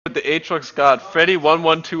the Aatrox god. Freddy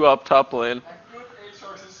 112 up top lane.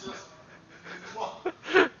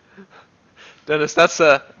 Dennis, that's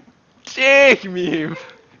a dink meme.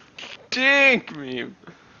 Dink meme.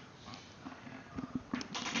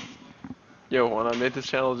 Yo, Juan, I made this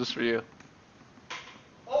channel just for you.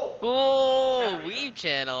 Oh, Weave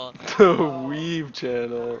channel. The Weave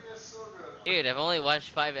channel. Dude, I've only watched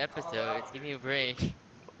 5 episodes. Give me a break.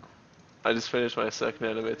 I just finished my second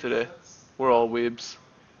anime today. We're all weebs.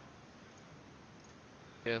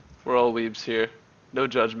 Yeah. We're all weebs here. No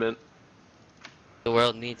judgment. The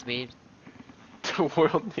world needs me. The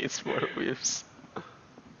world needs more weebs.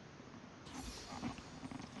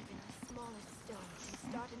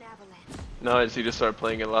 Now I just need to start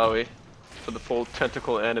playing Ilaoi for the full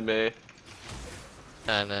tentacle anime.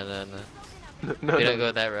 No. No, We no, don't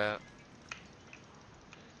go that route.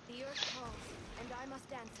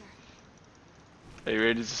 Are you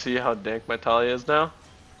ready to see how dank my Taliyah is now?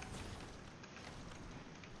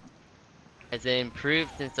 Has it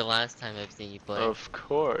improved since the last time I've seen you play? Of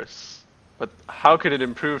course. But how could it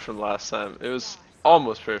improve from last time? It was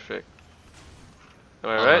almost perfect. Am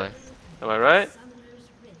I right? Almost. Am I right?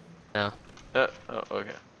 No. Oh,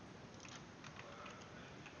 okay.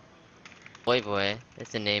 Voyboy.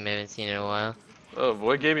 That's a name I haven't seen in a while. Oh,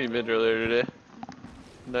 boy gave me mid earlier today.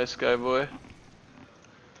 Nice guy, boy.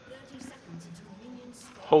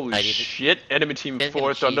 Holy shit, enemy team He's gonna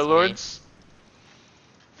 4 cheese me. Thunderlords.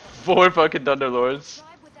 4 fucking Thunderlords.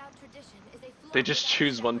 They just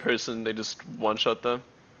choose one person, they just one-shot them.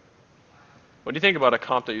 What do you think about a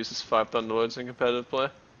comp that uses 5 Thunderlords in competitive play?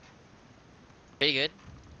 Pretty good.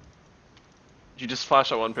 You just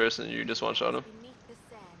flash at one person and you just one-shot him.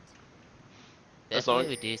 Definitely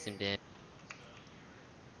would do some damage.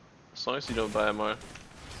 As long as you don't buy MR.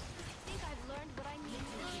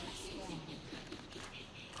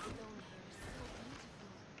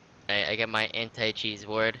 Alright, I got my anti-cheese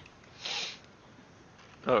ward.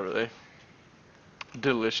 Oh, really?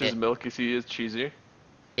 Delicious Yeah. milk you see is cheesy.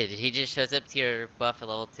 Yeah, he just shows up to your buff at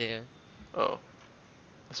level 2. Oh.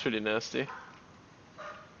 That's pretty nasty.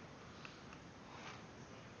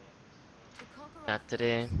 Not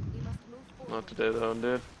today. Not today though,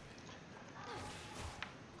 dude.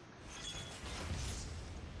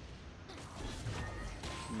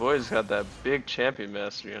 Boy's got that big champion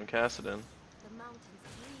mastery on Kassadin.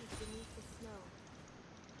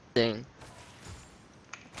 Dang.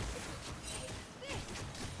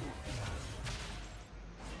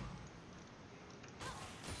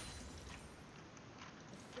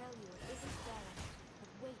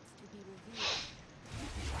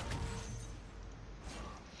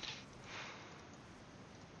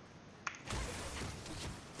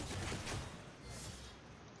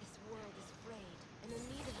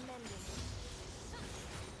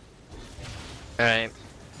 Alright.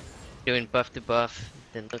 Doing buff to buff,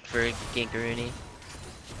 then look for Gankaroonie.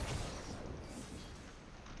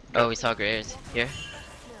 Oh, we saw Graves. Here?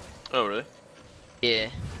 Oh, really? Yeah.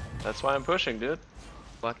 That's why I'm pushing, dude.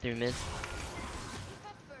 Walk through mid.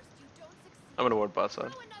 I'm gonna ward bot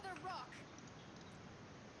side.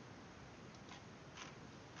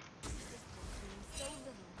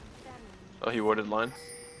 Oh, he warded line.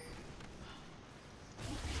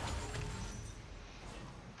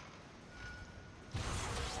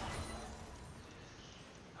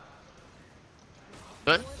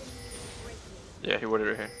 What? Yeah, he warded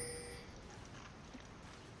right here.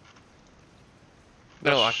 I'm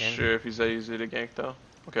gonna Not walk in. sure if he's that easy to gank though.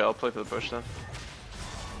 Okay, I'll play for the push then.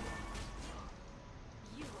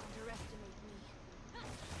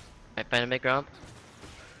 I find a mid gromp.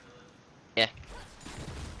 Yeah.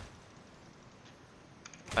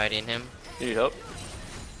 Fighting him. You need help?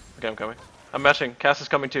 Okay, I'm coming. I'm mashing. Cass is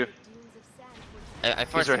coming too. I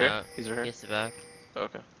forced He's right him here. out. He's right here. Gets the back.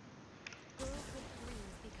 Okay.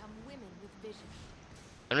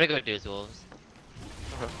 I'm gonna go do his wolves.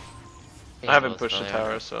 Okay. Yeah, I haven't wolves pushed the probably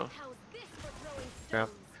tower, are. so. Gromp.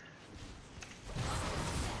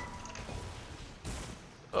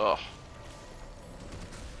 Oh.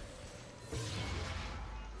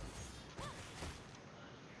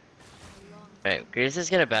 Alright, Graves is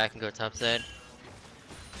gonna back and go top side.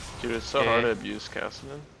 Dude, it's so hard to abuse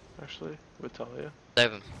Kassadin, actually, with Taliyah.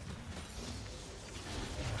 Save him.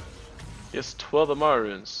 He has 12 Amara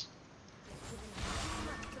runes.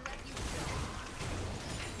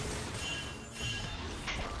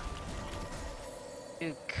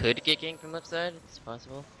 You could get ganked from left side, it's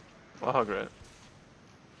possible. I'll hug right.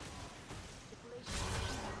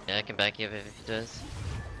 Yeah, I can back you up if he does.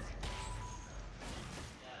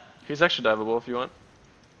 He's actually diveable if you want.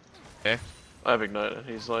 Sure. I have ignited.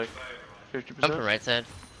 He's like 50%. Come from right side.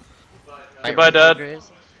 Goodbye, Dad.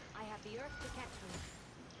 Graves.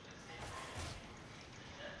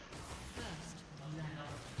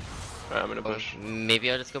 Alright, I'm gonna Oh, push.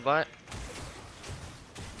 maybe I'll just go bot.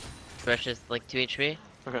 Thresh is like 2 HP.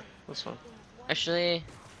 Okay, that's fine. Actually,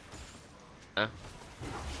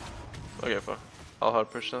 Okay, fine. I'll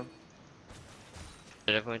hard push then.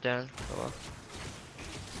 did everyone down? Oh well.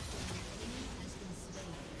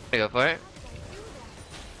 I go for it.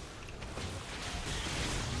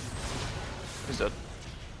 He's dead.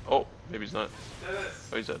 Oh, maybe he's not.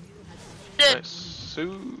 Oh, he's dead. Dead. Nice.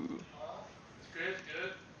 Sue.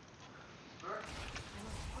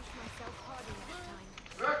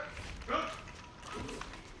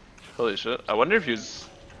 Holy shit. I wonder if he's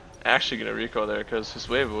actually gonna recall there because his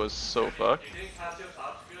wave was so fucked.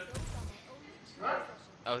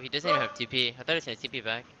 Oh, he doesn't even have TP. I thought he was gonna TP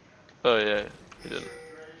back. Oh yeah, he didn't.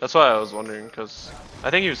 That's why I was wondering because I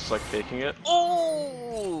think he was just like faking it.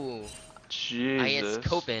 Oh! I had Jesus.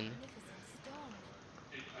 scoping.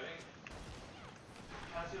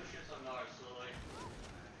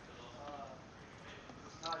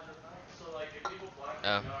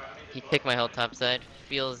 Oh, he picked my health top side.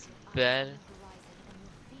 Feels bad.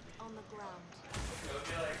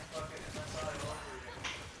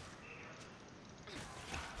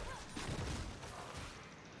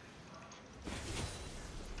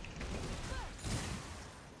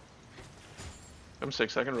 I'm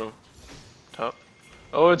 6 second row. Top.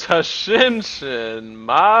 Oh, it's a Shinshin,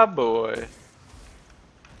 my boy.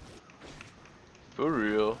 For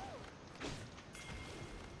real.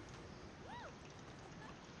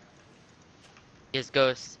 He has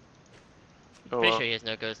ghost. Oh Pretty wow. sure he has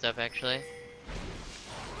no ghost up actually.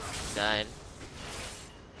 Died.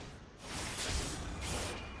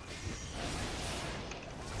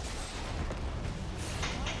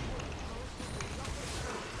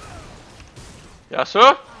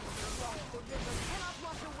 Yasuo?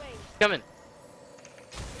 Coming.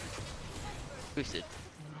 Boosted.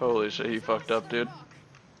 Holy shit, he fucked up, dude.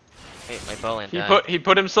 Wait, my ball and He died.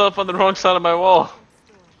 put himself on the wrong side of my wall.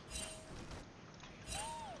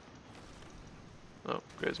 Oh,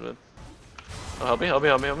 Gray's mid. Oh, help me, help me,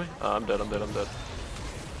 help me, help me. Oh, I'm dead, I'm dead, I'm dead.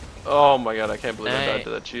 Oh my god, I can't believe I died to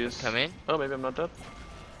that cheese. Coming. Oh, maybe I'm not dead.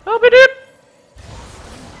 Help me, dude!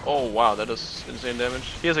 Oh wow, that does insane damage.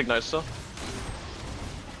 He has ignite still.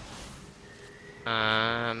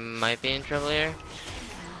 Might be in trouble here.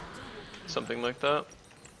 Something like that.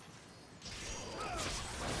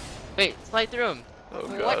 Wait, slide through him. Oh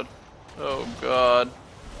What? god. Oh god.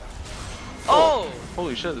 Oh!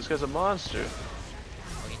 Holy shit, this guy's a monster.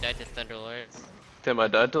 Oh, he died to Thunderlords. Damn, I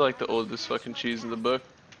died to like the oldest fucking cheese in the book.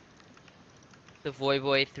 The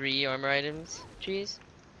Voyboy 3 armor items. Cheese.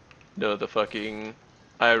 No, the fucking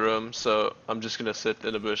room, so I'm just gonna sit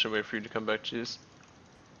in the bush and wait for you to come back, cheese.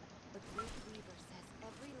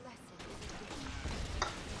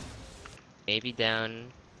 Maybe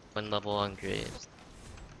down 1 level on Graves.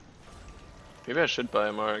 Maybe I should buy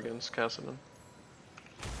MR against Kassadin.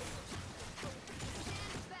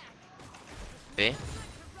 Okay.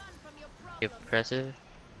 Impressive.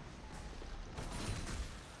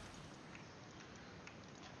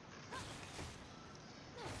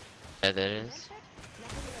 Yeah, that is.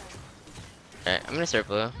 Alright, I'm gonna start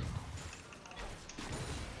blue.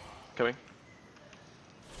 Coming.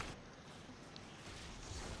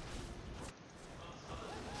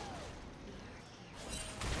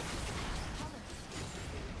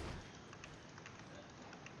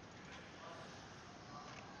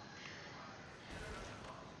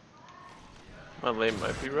 My lane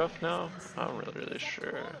might be rough now. I'm really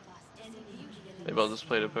sure. Maybe I'll just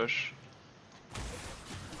play to push.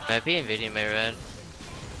 Might be invading my red.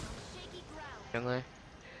 Jungler.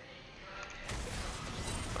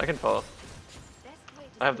 I can follow.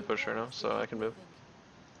 I have the push right now, so I can move.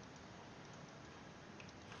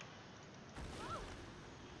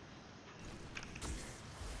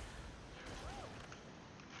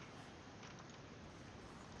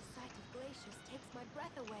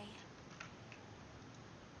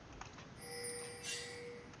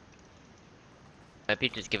 Might be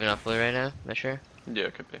just giving off blue right now, not sure. Yeah,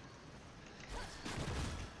 it could be.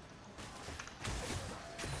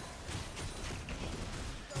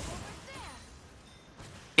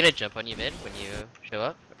 Gonna jump on you mid when you show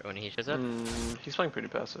up, or when he shows up. He's playing pretty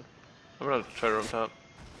passive. I'm gonna try to roam top.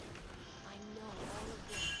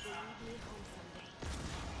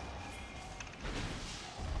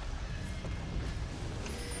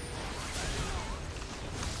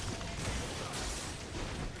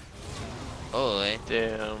 Holy,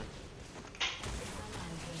 Damn.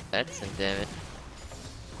 that's some damage.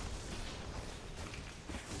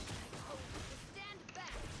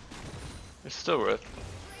 It's still worth.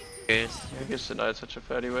 Cheers. I guess denied such a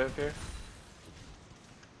fatty wave here.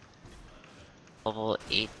 Level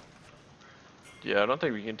 8. Yeah, I don't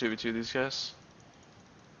think we can 2v2 these guys.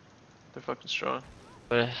 They're fucking strong.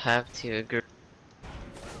 But I have to agree.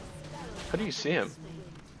 How do you see him?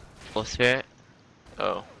 Full spirit.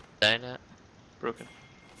 Oh, Dyna. broken.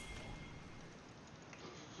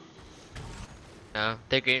 No.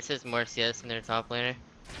 Their Graves is more CS than their top laner.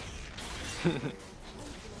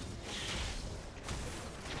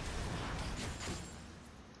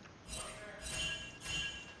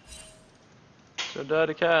 So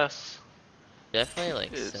die cast. Definitely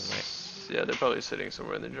like somewhere It's yeah, they're probably sitting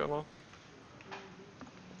somewhere in the jungle.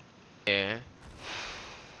 here.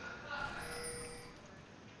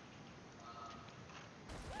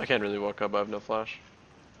 I can't really walk up. I have no flash.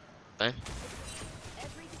 Fine.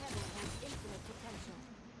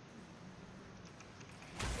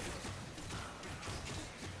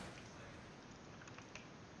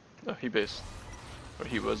 No, he base, or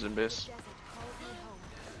he was in base.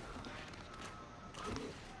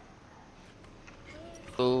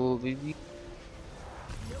 Oh, baby.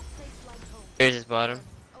 Here's his bottom.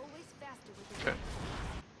 Okay.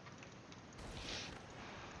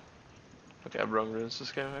 Okay, I've wrong runes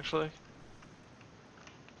this game actually.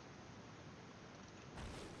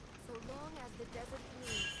 So long as the desert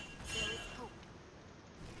bleeds, there is hope.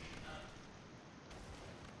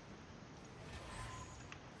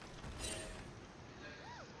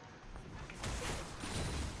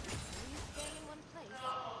 Are you staying in one place?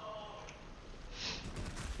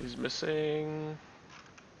 He's missing.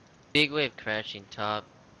 Big wave crashing top.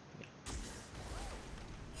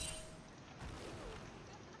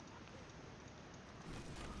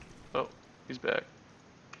 Oh, he's back.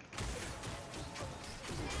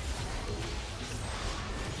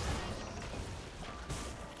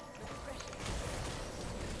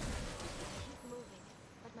 Keep moving,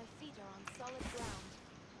 but my feet are on solid ground.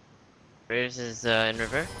 Graves is in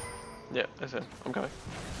river. Yeah, I said I'm coming.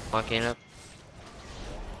 Walking up.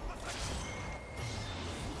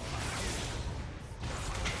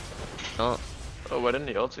 Oh, Oh, why didn't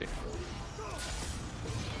he ulti?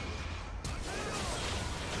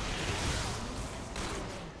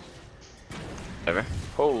 whatever.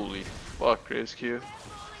 Holy fuck, Graves Q.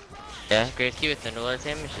 Yeah, Graves Q with Thunderlord's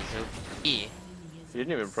damage is OP. He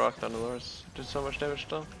didn't even proc Thunderlords. Did so much damage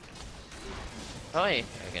to him. Oh, yeah.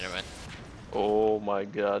 Okay, never mind. Oh my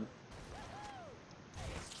god.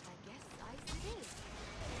 I guess ice it is.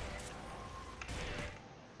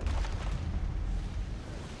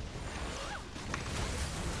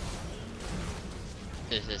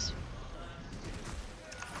 This is.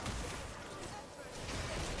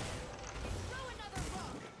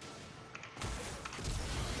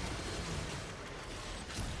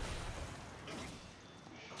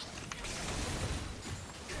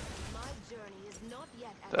 My journey is not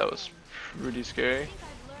yet at That an was end. pretty I scary. think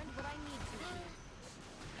I've learned what I need to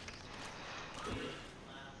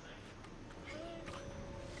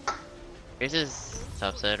here. Graves is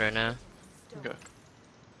top side right now. Okay.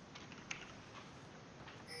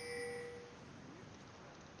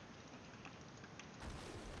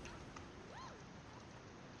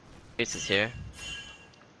 Graves is here.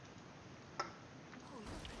 Oh,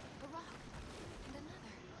 look, a rock. And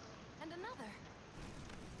another. And another.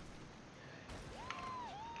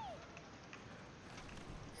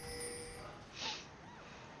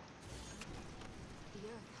 The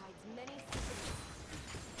earth hides many secrets.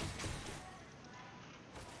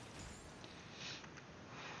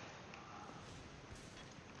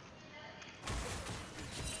 Never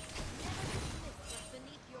dismiss what's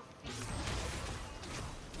beneath your feet.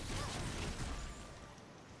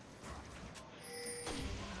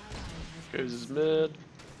 Graves is mid.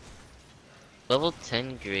 Level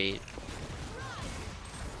 10 great. Sparrow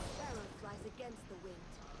flies against the wind.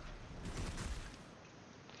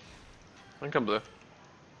 I can come blue.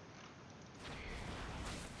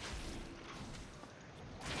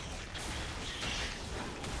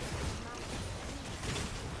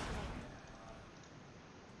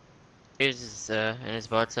 Graves is in his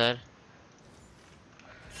bot side.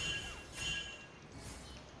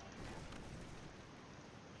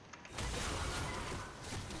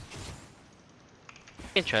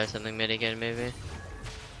 We can try something mid again, maybe.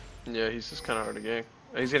 Yeah, he's just kind of hard to gank.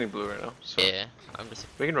 He's getting blue right now, so Yeah, I'm just.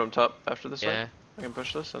 we can roam top after this fight. Yeah. I can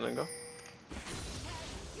push this and then go.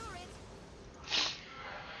 You're it.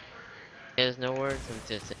 He has no words. I'm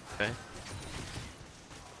just. Right?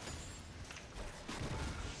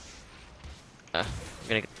 I'm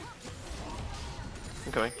gonna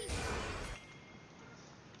I'm coming.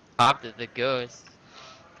 pop the ghost.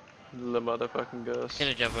 The motherfucking ghost.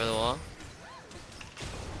 Gonna jump over the wall.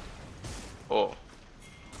 Oh.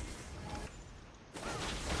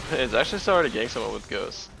 It's actually so hard to gank someone with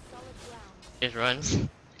ghost. Solid ground. Just runs.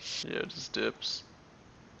 Yeah, just dips.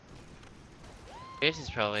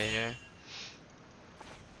 Bjergsen's probably here.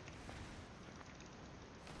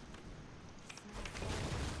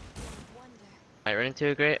 Might run into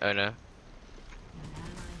a grate? Oh no.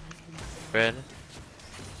 Red.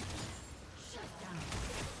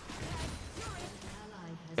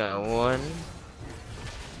 Got one.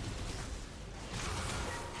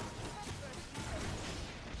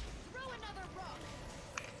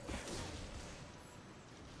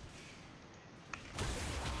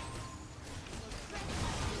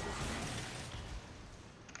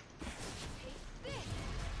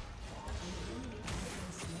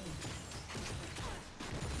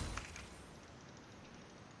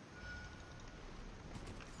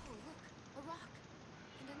 Oh, look, a rock.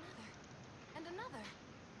 And another. And another.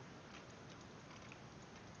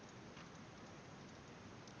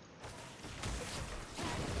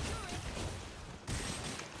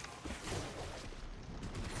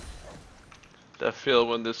 That feel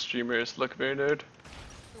when the streamers look very nerd.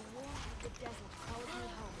 The warmth of the desert calls me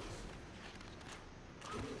home.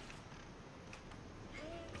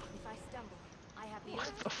 If I stumble, I have the What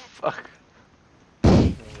earth the to catch me. fuck?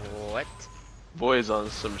 What? Boy's on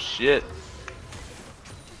some shit.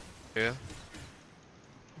 True.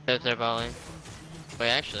 Toads are balling. Wait,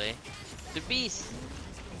 actually. The beast!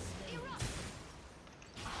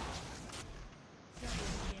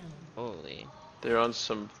 Holy. They're on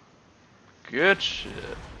some good shit.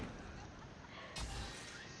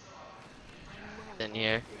 In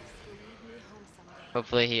here. This will lead me home someday.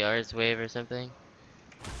 Hopefully he R's wave or something.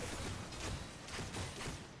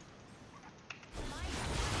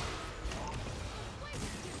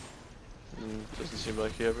 Doesn't seem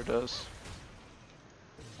like he ever does.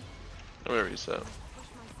 I'm gonna reset. Push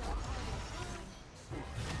myself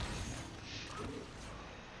harder.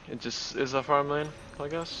 It just is a farm lane, I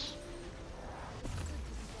guess.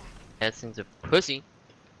 That seems a pussy.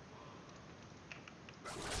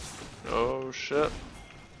 Oh shit.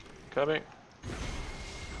 Coming.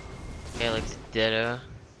 Yeah, looks deado.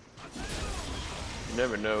 You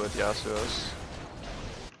never know with Yasuo's.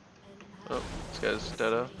 Oh, this guy's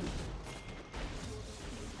deado.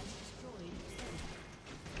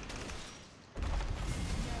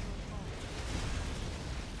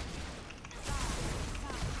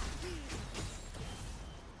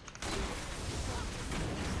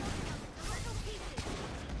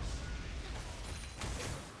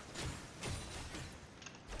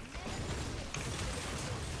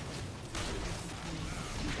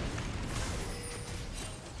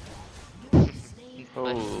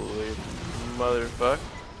 Holy motherfuck.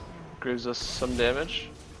 Gives us some damage.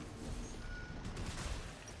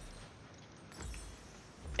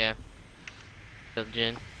 Yeah. Killed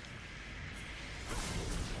Jin.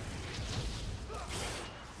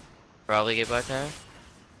 Probably get bot tower.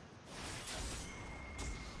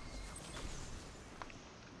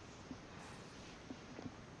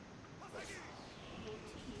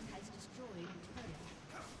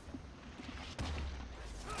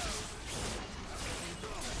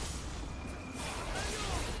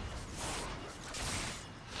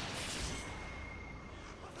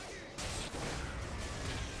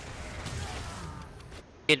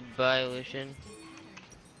 Goodbye, Lucian.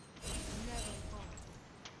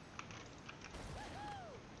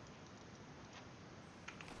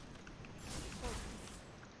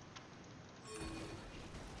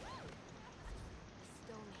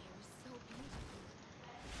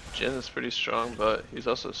 Jin is pretty strong, but he's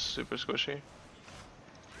also super squishy.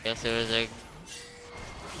 Guess it was like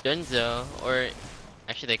Dunzo, or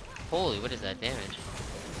actually like, holy, what is that damage?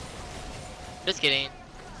 Just kidding.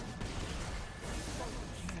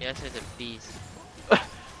 Yes, it's a beast.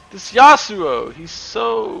 This Yasuo, he's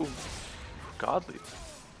so godly.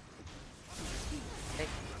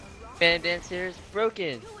 Fan Dancer is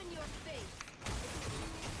broken.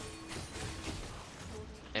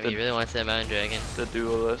 I mean, he really wants that Mountain Dragon. The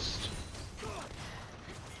duelist.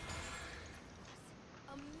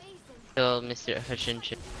 Kill Mr.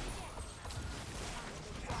 Hushinshin.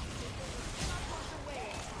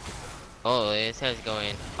 Holy, this guy's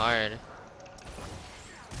going hard.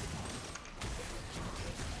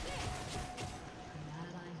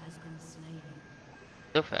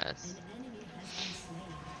 So fast.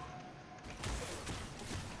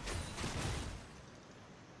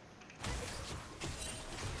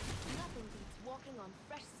 Nothing beats walking on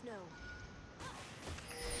fresh snow.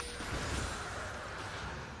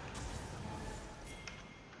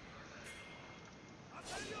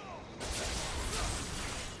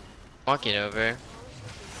 Walk it over.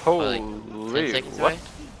 Holy, like 10 seconds what? away?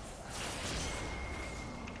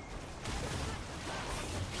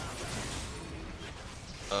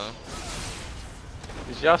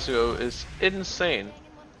 This Yasuo is insane. Staying in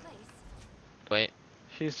one place. Wait.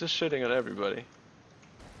 He's just shitting on everybody.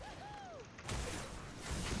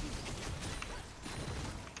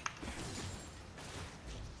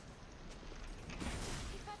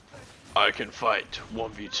 I can fight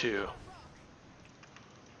 1v2.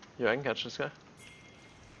 Yeah, I can catch this guy.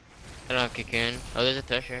 I don't have Cocoon. Oh, there's a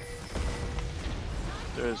Thresher.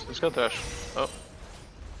 Let's go Thresh. Oh.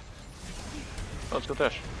 Oh, let's go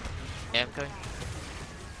Thresh. Yeah, I'm coming.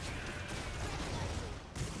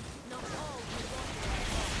 Not all who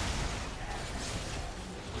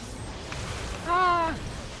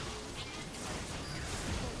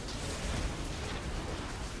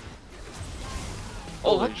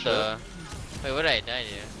Oh, Holy what shit. the? Wait, what did I die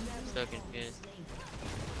to? I'm so confused.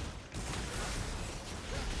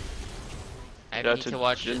 I Yeah, need to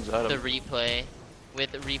watch Jin's the item. replay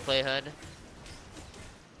with the replay HUD.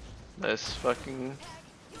 Nice fucking.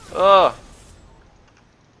 Oh!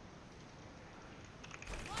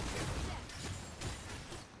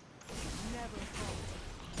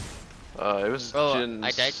 It was Bro, Jin's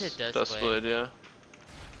I died to Dustblade. Dustblade, yeah.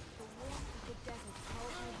 the warmth of the desert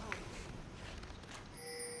calls me home.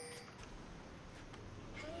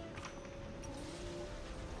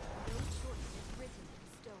 No choice is written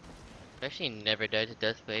in stone. I've actually never died to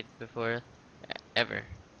Dustblade before. Ever.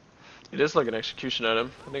 It is like an execution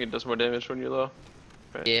item. I think it does more damage when you're low.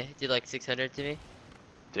 Right. Yeah, it did like 600 to me.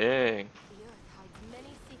 Dang. The earth hides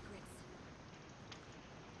many secrets.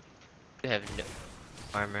 You have no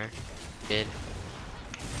armor. Did.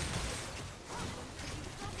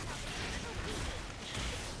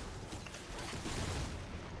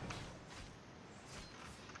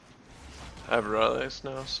 I have relics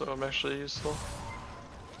now, so I'm actually useful.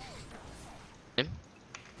 Him?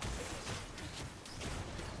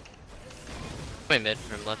 Going mid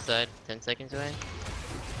from left side, 10 seconds away.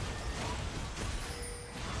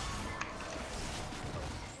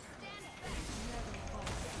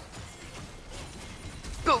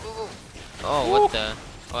 Go, go, go! Oh, Woo. what the?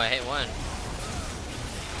 Oh, I hit one.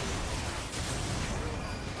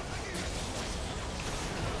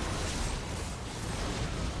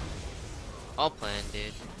 All planned,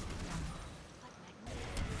 dude.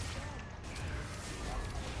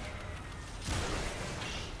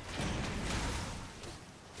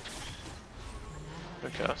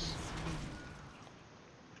 Okay.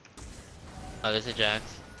 Oh, there's a Jax.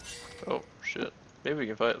 Oh, shit. Maybe we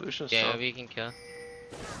can fight Lucian's Yeah, strong. we can kill.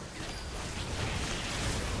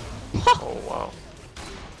 Oh, wow.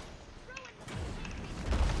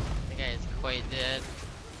 The guy is quite dead.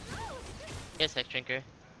 Yes, Hex Drinker.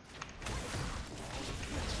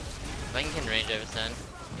 Viking can range over Sun.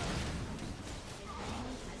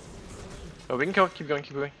 Oh, we can go, keep going,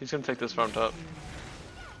 keep going. He's gonna take this farm top.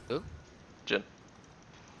 Who? Jin.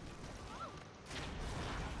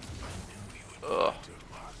 Ugh.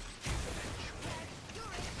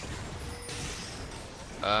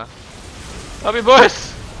 Love you,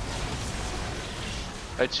 boys!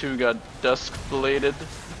 I too got dusk bladed.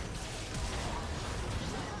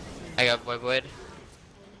 I got Voyboy.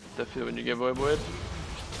 That feel when you get Voyboy.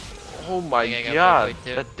 Oh my think I got god, Voyboy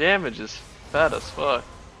too. that damage is fat as fuck.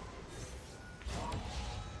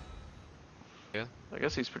 True. I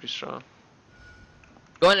guess he's pretty strong.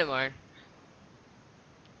 Go on it, Marn.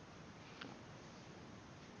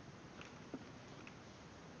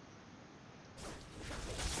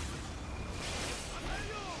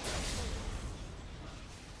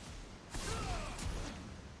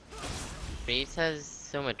 Reese has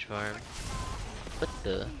so much farm. What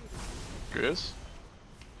the? Grizz?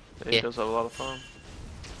 Yeah, Yeah. he does have a lot of farm.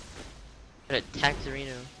 What a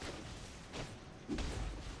Taxarino.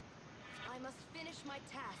 I must finish my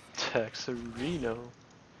task. Taxarino.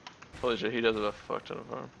 Holy shit, he does have a fuck ton of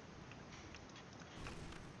farm.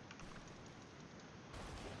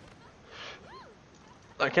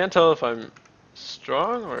 I can't tell if I'm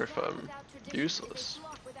strong or if I'm useless.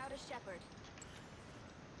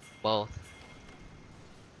 Both.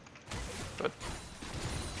 But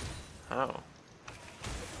how?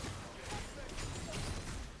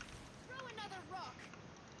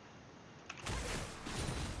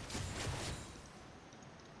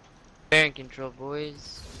 Baron control,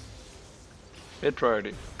 boys. Mid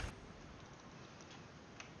priority.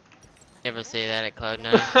 Never say that at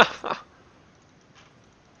Cloud9.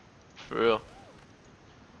 For real.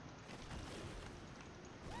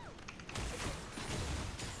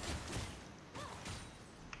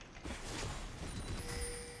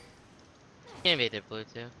 Can't invade their blue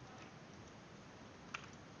too.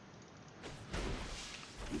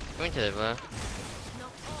 Going to the blue.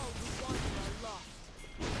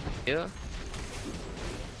 You?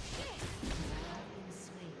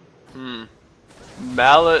 Hmm.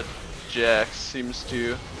 Mallet Jax seems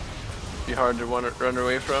to be hard to run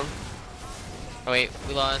away from. Oh wait,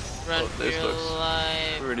 we lost. Run Oh, for this your looks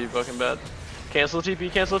life. pretty fucking bad. Cancel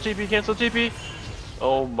TP, cancel TP, cancel TP!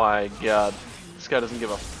 Oh my god. This guy doesn't give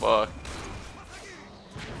a fuck.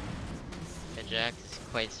 Yeah, Jax is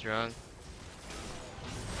quite strong.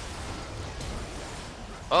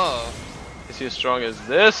 Oh. Is he as strong as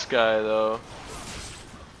this guy though?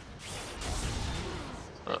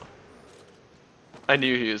 Oh. I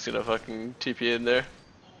knew he was gonna fucking TP in there.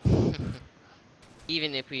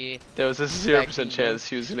 Even if we There was a back to 0% chance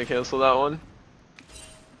he was gonna cancel that one.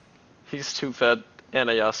 He's too fed and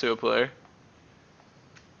a Yasuo player.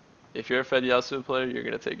 If you're a fed Yasuo player, you're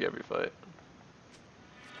gonna take every fight.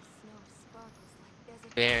 Snow sparkles like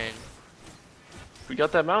desert Baron. We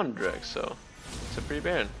got that mountain drag, so it's a pretty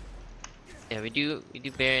Baron. Yeah, we do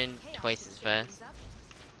Baron twice as fast.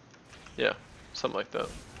 Yeah, something like that.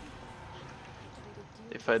 traded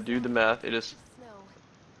dew If I do the math, it is snow.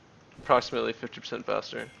 approximately 50%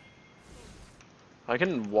 faster. I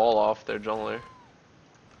can wall off their jungler. I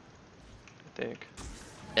think.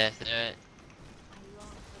 That's it.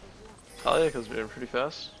 Taliyah has been pretty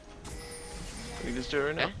fast. We can just do it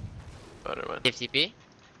right now. Okay. Oh, never mind. Give TP.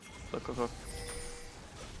 Look, look, look.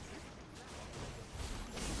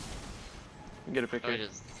 You can get a pick Oh, here.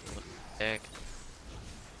 just look back. The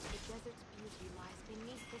desert's beauty lies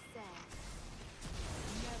beneath the sand.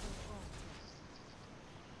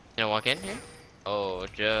 Can I walk in here? Oh,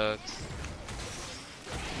 jokes.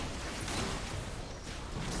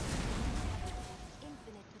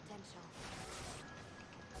 Infinite potential.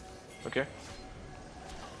 Okay.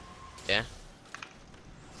 Yeah.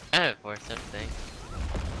 I have for something.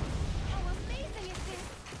 How amazing is this?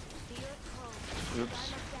 The earth calls. Oops.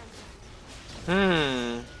 I'm a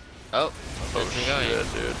dancer. Oh, Oh that's me going.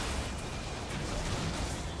 shit, dude.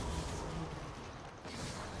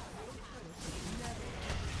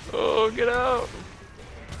 Oh, get out!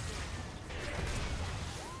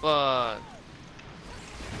 Fuck.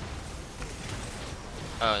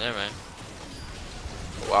 Oh, never mind.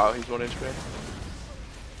 Wow, he's 1 HP.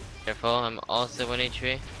 Careful, I'm also 1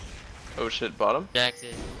 HP. Oh shit, bottom. Jax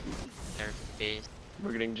is nerf base.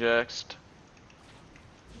 We're getting jaxed.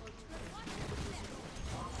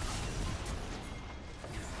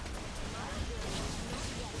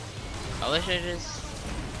 Oh, should I just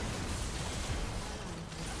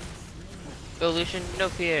go Lucian? No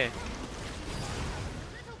fear.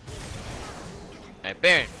 Alright,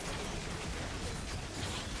 Baron.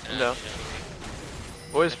 No.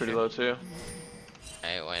 Boy's pretty low too.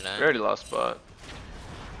 Alright, why not? We already lost bot.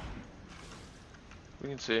 We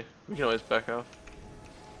can see. We can always back off.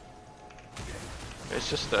 It's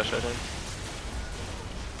just stash, I think.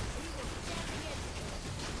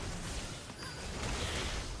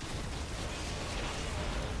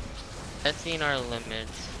 Testing our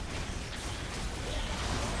limits.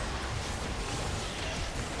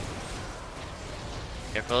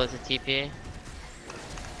 Careful, it's a TP.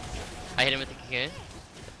 I hit him with the cocoon.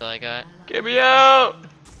 That's all I got. Get me out!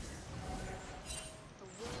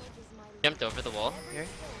 Jumped over the wall here.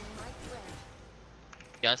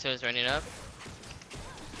 Yasuo is running up.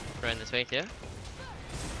 Run this way too.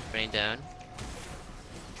 Running down.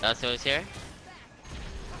 Yasuo is here.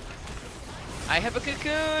 I have a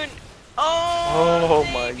cocoon! Oh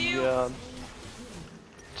save my you! god.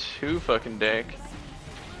 Too fucking dank.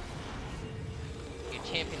 Your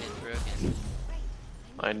champion is broken.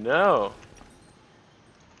 I know.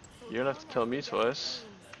 You don't have to tell me twice.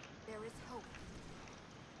 There is hope.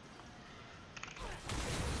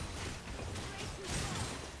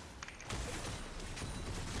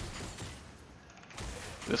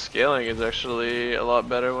 The scaling is actually a lot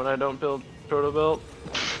better when I don't build Proto Belt.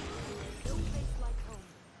 No place like home.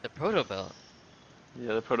 The proto belt.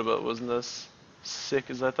 Yeah, the Proto Belt wasn't as sick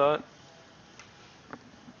as I thought.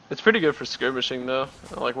 It's pretty good for skirmishing though,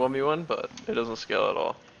 like 1v1, but it doesn't scale at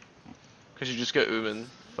all. Because you just get Uman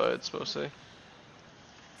fights mostly.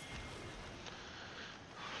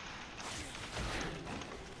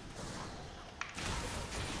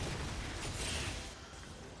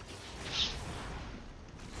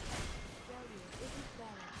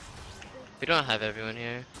 We don't have everyone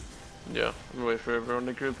here. Yeah, I'm gonna wait for everyone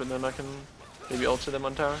to group and then I can maybe alter them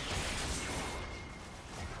on tower.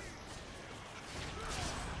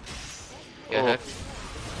 Get Oh. hooked.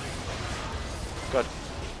 Got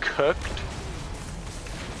cooked.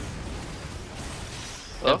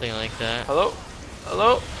 Hello? Something like that. Hello?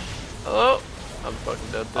 Hello? Hello? I'm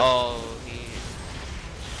fucking dead. Dude. Oh, he.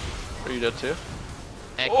 Are you dead too?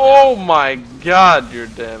 Heck Oh my god, your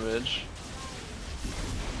damage.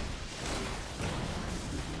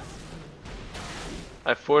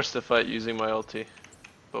 I forced the fight using my ulti,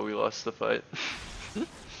 but we lost the fight.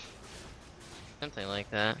 Something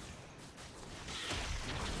like that.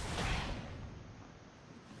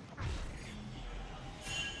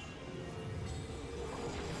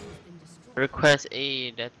 Request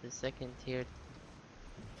aid at the second tier.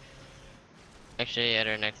 Actually, at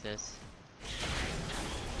our nexus.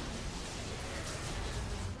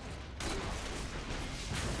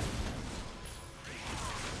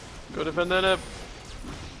 Go defend that up.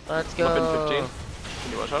 Let's I'm up in 15. go.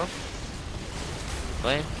 Can you watch out?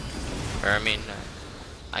 What? Or I mean,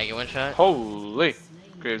 I get one shot. Holy!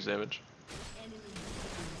 Graves damage.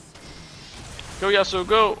 Go Yasuo,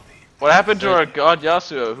 go! What happened to our god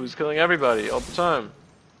Yasuo, who's killing everybody all the time?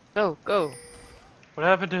 Go, go. What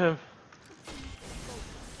happened to him?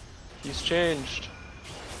 He's changed.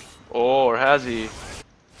 Oh, or has he?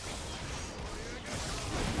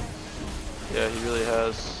 Yeah, he really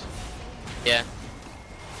has. Yeah.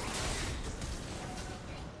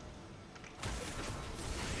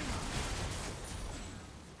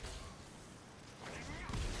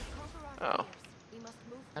 Oh.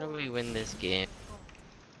 How do we win this game?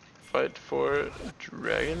 Fight for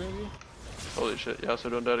dragon, maybe? Holy shit,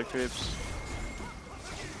 Yasuo don't die to creeps.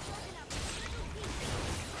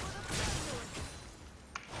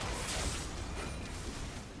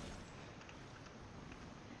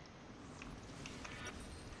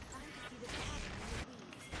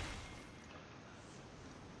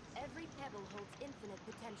 Every pebble holds infinite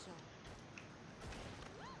potential.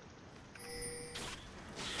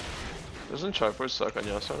 Doesn't Triforce suck on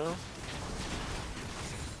Yasuo now?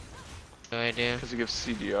 No idea. Because he gives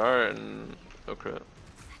CDR and no crit.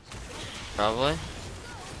 Probably.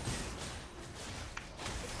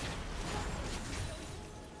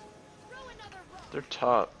 They're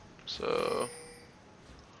top, so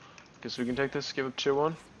guess we can take this, give up tier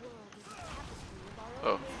 1.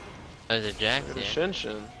 Oh, Oh, is it Jax? look at the Yeah. Shin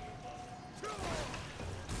Shin.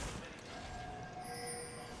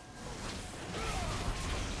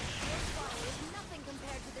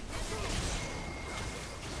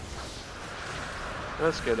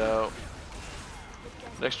 Let's get out.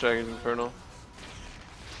 Next dragon's Infernal.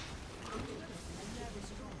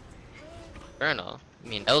 Colonel. You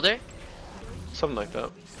mean Elder? Something like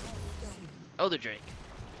that. Elder Drake.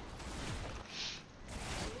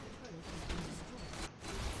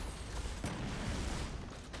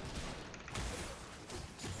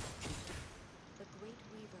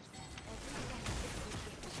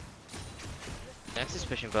 Jax is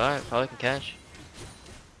pushing bot. Probably can catch.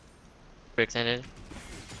 Quick extended.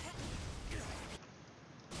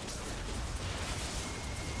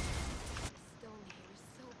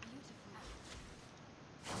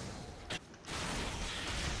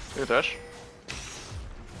 Look at Dash.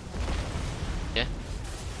 Yeah.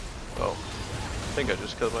 Oh. I think I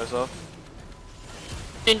just killed myself.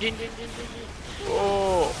 Din, din, din, din, din, din.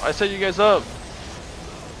 Oh, I set you guys up.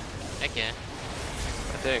 Heck yeah.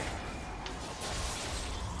 I think.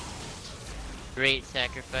 Great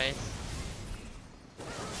sacrifice.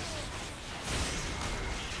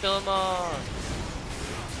 Kill them all.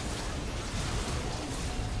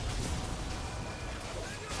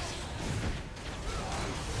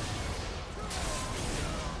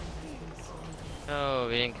 No,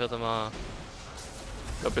 we didn't kill them all.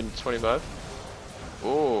 Up in 25.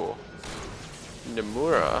 Oh.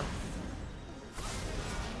 Nomura.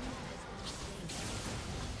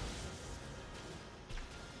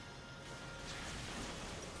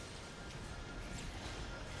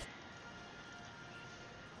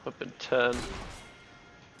 Up in 10.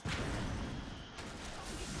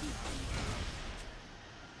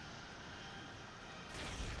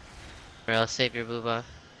 Or I'll save your blue buff.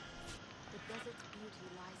 The desert's beauty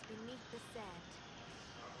lies beneath the sand.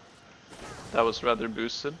 That was rather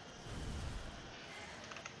boosted.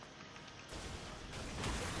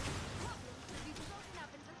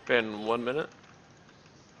 In 1 minute.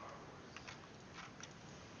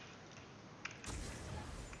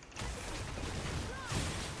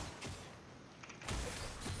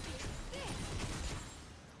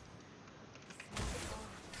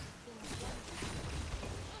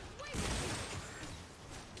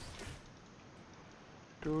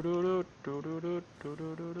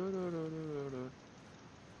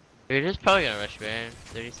 We're just probably gonna rush Baron.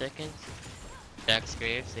 30 seconds. Jax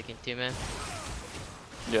Graves, they can 2-man.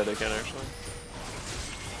 Yeah, they can actually.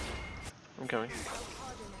 I'm coming.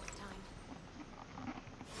 Harder next time.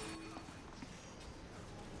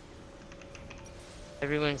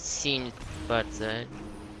 Everyone's seen butt side.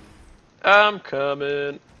 I'm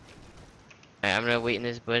coming. Alright, I'm gonna wait in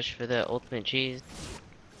this bush for the ultimate cheese.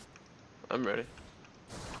 I'm ready.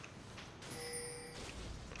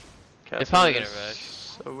 They're probably Kassadin gonna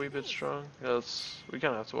is rush. a wee bit strong. Yeah, we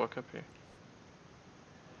kind of have to walk up here.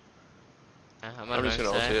 I'm I'm on just our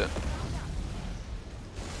gonna ulti side. it.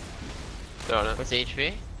 Darn it. What's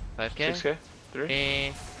HP? 5k? 6k? 3?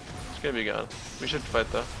 Me. It's gonna be gone. We should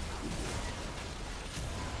fight though.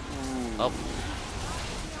 Oh.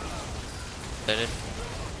 Did it?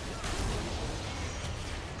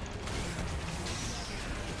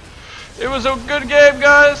 It was a good game,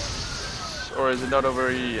 guys! Or is it not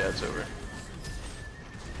over? Yeah, it's over.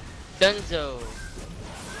 Dunzo!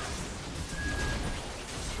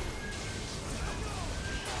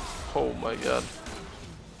 Oh my god.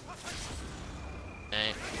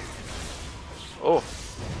 Nice. Oh.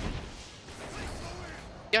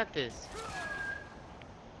 Got this.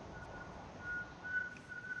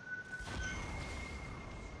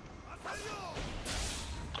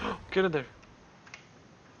 Get in there.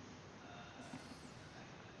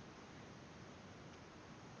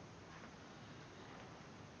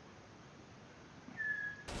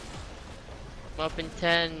 I'm up in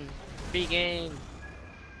 10. Free game.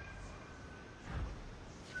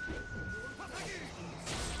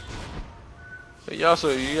 But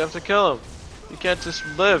Yasuo, you have to kill him. You can't just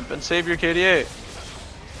live and save your KDA.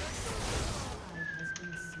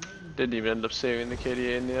 Didn't even end up saving the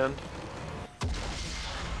KDA in the end.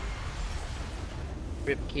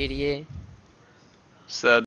 Rip KDA. Sad.